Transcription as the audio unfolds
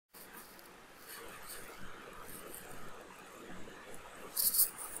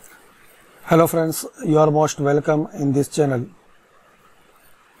Hello friends, you are most welcome in this channel.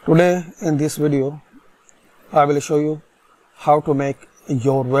 Today in this video I will show you how to make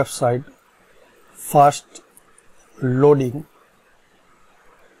your website fast loading,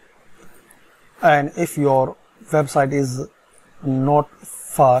 and if your website is not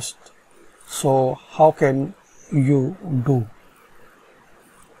fast, so how can you do?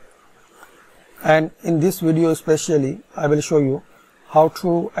 And in this video especially I will show you how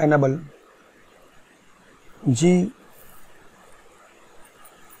to enable Gzip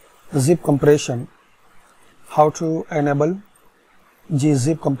compression. How to enable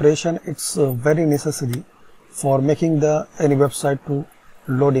Gzip compression? It's very necessary for making any website to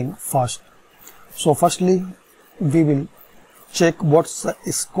loading fast. So firstly we will check what's the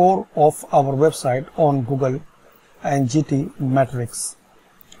score of our website on Google and GT metrics.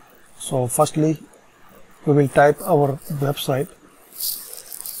 So firstly we will type our website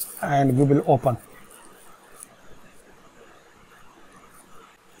and we will open.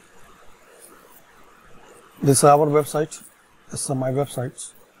 This is our website. This is my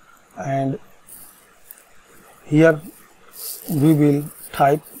website, and here we will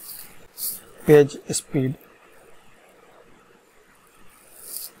type page speed.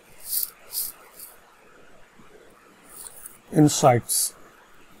 Insights,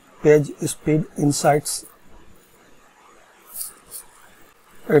 page speed insights.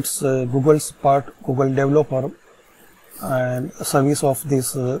 It's Google's part, Google developer, and service of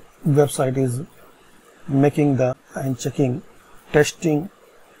this website is making and checking, testing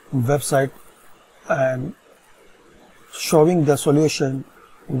website and showing the solution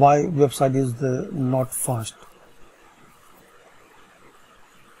why website is not fast.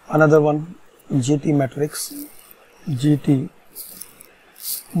 Another one, GT metrics.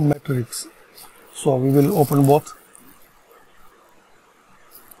 So we will open both.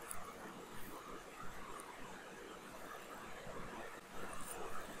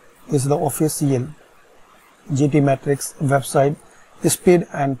 This is the official GT metrics website speed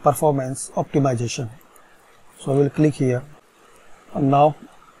and performance optimization. So we will click here, and now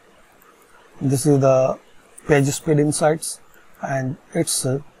this is the page speed insights and it's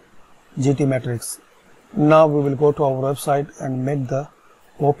GT metrics. Now we will go to our website and make the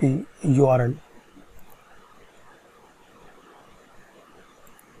copy URL.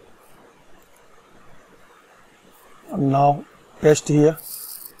 And now paste here.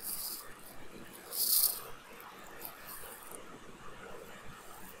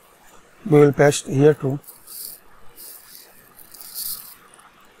 We will paste here too.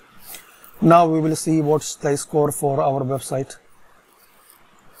 Now we will see what's the score for our website.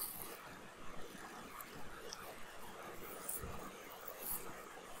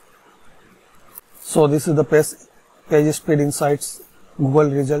 So this is the page speed insights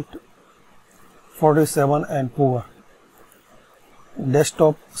Google result, 47 and poor.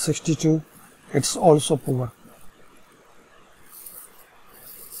 Desktop 62, it's also poor.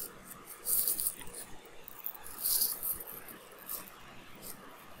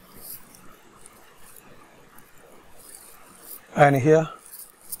 And here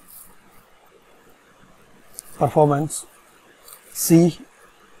performance C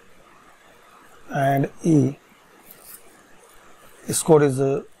and E score is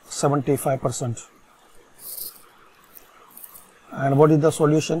 75%. And what is the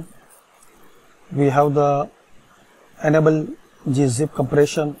solution? We have the enable Gzip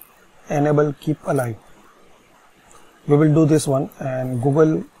compression, enable keep alive. We will do this one, and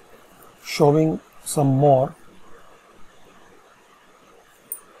Google showing some more.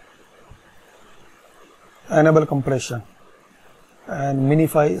 Enable compression and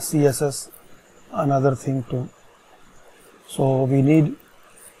minify CSS, another thing too. So we need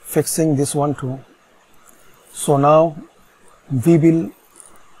fixing this one too. So now we will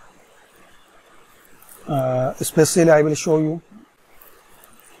especially I will show you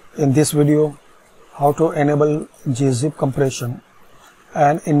in this video how to enable Gzip compression,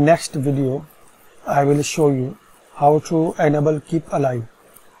 and in next video I will show you how to enable keep alive,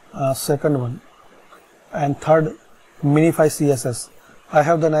 second one. And third, minify CSS. I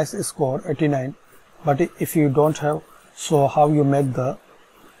have the nice score 89, but if you don't have, so how you make the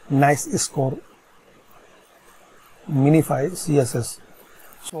nice score? Minify CSS.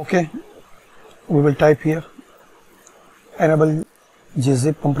 So okay, we will type here enable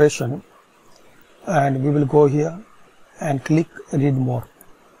Gzip compression, and we will go here and click read more.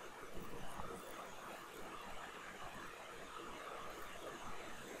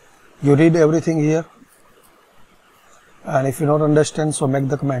 You read everything here, and if you don't understand, so make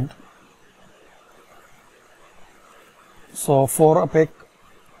the comment. So for opaque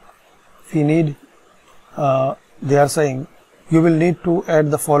we need, they are saying you will need to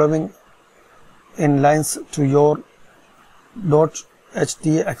add the following in lines to your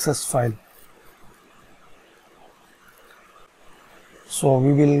 .htaccess file. So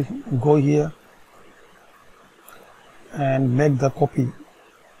we will go here and make the copy.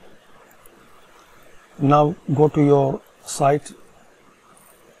 Now go to your site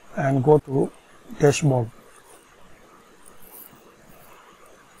and go to dashboard.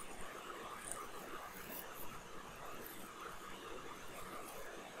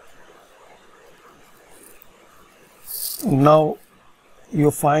 Now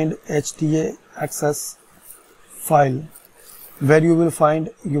you find htaccess file, where you will find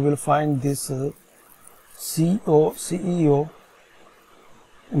this CEO.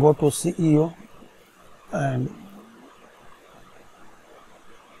 Go to CEO and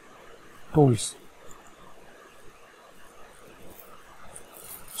tools.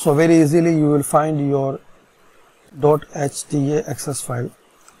 So very easily you will find your .htaccess file.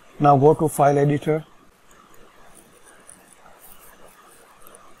 Now go to file editor.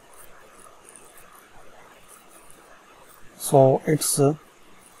 So it's a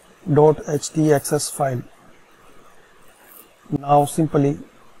 .htaccess file. Now simply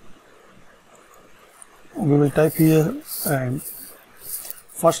we will type here, and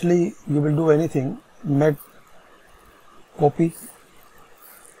firstly you will do anything, make copy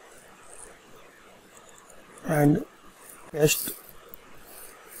and paste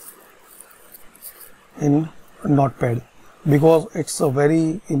in Notepad, because it's a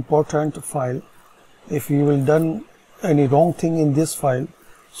very important file. If you will done any wrong thing in this file,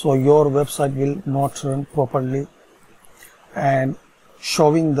 so your website will not run properly and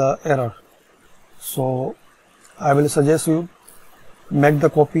showing the error. So I will suggest you make the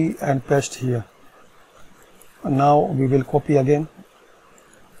copy and paste here. Now we will copy again,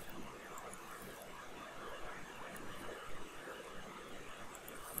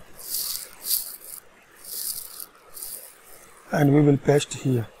 and we will paste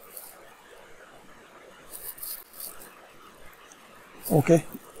here. Okay,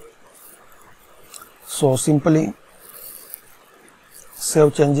 so simply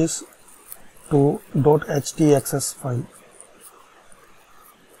save changes to .htaccess file.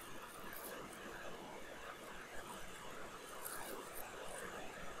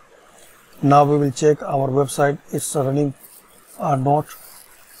 Now we will check our website is running or not.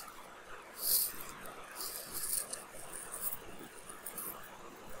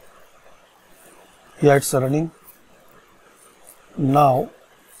 Here it's running. Now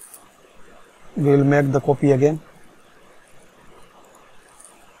we will make the copy again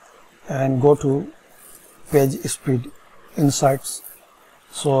and go to page speed insights.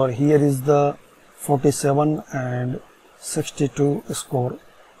 So here is the 47 and 62 score.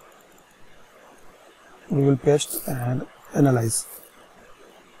 We will paste and analyze.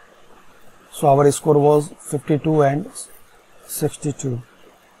 So our score was 52 and 62.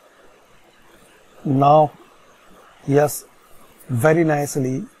 Now, yes, very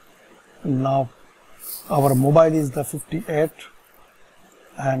nicely. Now our mobile is the 58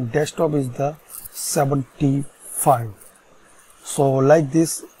 and desktop is the 75. So like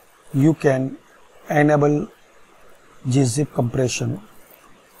this you can enable Gzip compression,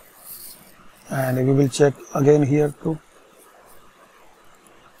 and we will check again here too.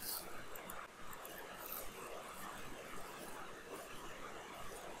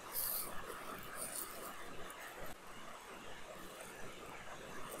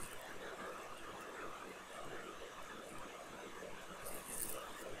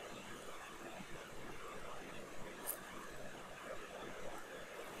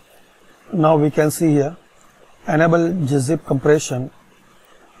 Now we can see here enable Gzip compression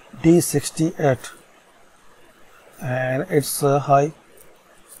D68 and it's high.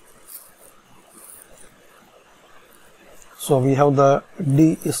 So we have the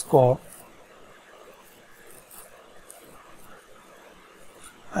D score,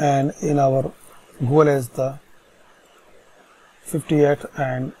 and in our goal is the 58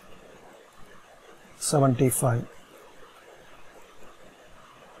 and 75.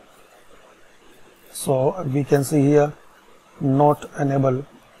 So we can see here not enable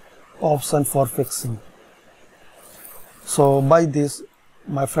option for fixing. So by this,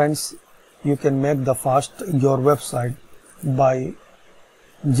 my friends, you can make the fast your website by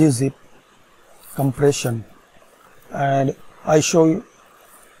Gzip compression. And I show you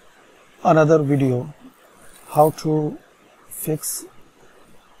another video how to fix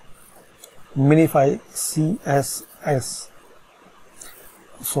minify CSS.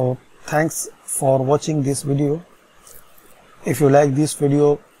 So thanks for watching this video. If you like this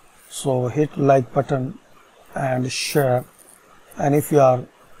video, So hit like button and share, and if you are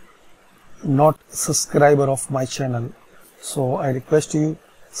not subscriber of my channel, so I request you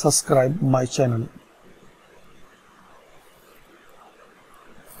subscribe my channel.